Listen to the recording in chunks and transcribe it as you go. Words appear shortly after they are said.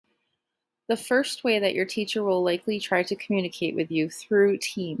The first way that your teacher will likely try to communicate with you through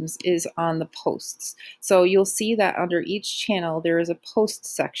Teams is on the posts. So you'll see that under each channel there is a post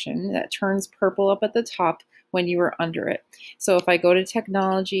section that turns purple up at the top when you are under it. So if I go to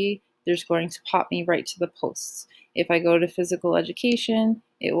technology, there's going to pop me right to the posts. If I go to physical education,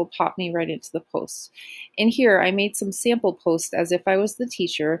 it will pop me right into the posts. In here, I made some sample posts as if I was the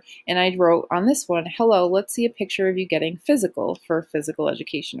teacher, and I wrote on this one, hello, let's see a picture of you getting physical for physical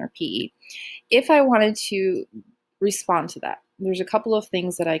education or PE. If I wanted to respond to that, there's a couple of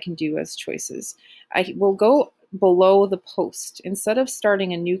things that I can do as choices. I will go below the post. Instead of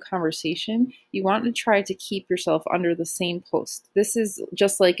starting a new conversation, you want to try to keep yourself under the same post. This is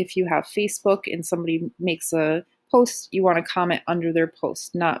just like if you have Facebook and somebody makes a post, you want to comment under their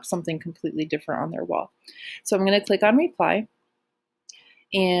post, not something completely different on their wall. So I'm going to click on reply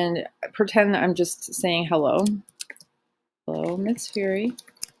and pretend I'm just saying hello. Hello, Miss Fury.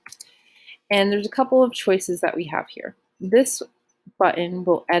 And there's a couple of choices that we have here. This button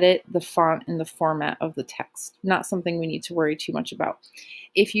will edit the font and the format of the text, not something we need to worry too much about.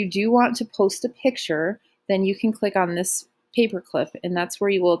 If you do want to post a picture, then you can click on this paperclip, and that's where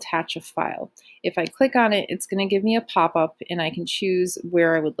you will attach a file. If I click on it, it's going to give me a pop-up, and I can choose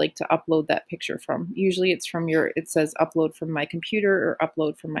where I would like to upload that picture from. Usually it's from it says upload from my computer or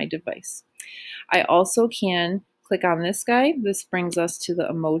upload from my device. I also can click on this guy. This brings us to the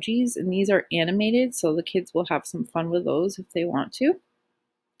emojis, and these are animated, so the kids will have some fun with those if they want to.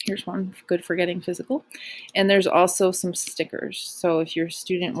 Here's one good for getting physical. And there's also some stickers. So if your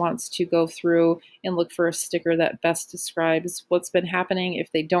student wants to go through and look for a sticker that best describes what's been happening,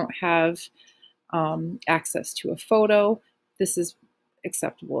 if they don't have access to a photo, this is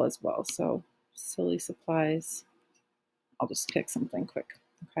acceptable as well. So silly supplies, I'll just pick something quick.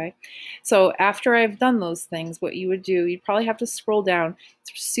 Okay, so after I've done those things, what you would do, you'd probably have to scroll down.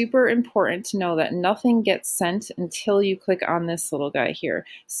 It's super important to know that nothing gets sent until you click on this little guy here,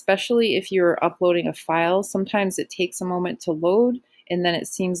 especially if you're uploading a file. Sometimes it takes a moment to load and then it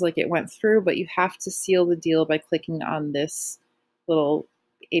seems like it went through, but you have to seal the deal by clicking on this little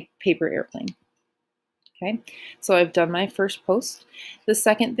paper airplane. Okay, so I've done my first post. The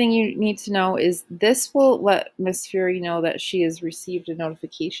second thing you need to know is this will let Miss Fury know that she has received a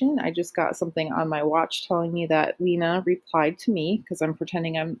notification. I just got something on my watch telling me that Lena replied to me because I'm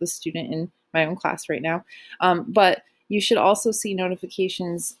pretending I'm the student in my own class right now. But you should also see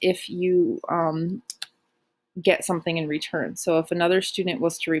notifications if you get something in return. So if another student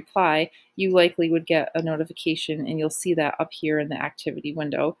was to reply, you likely would get a notification and you'll see that up here in the activity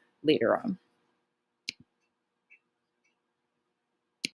window later on.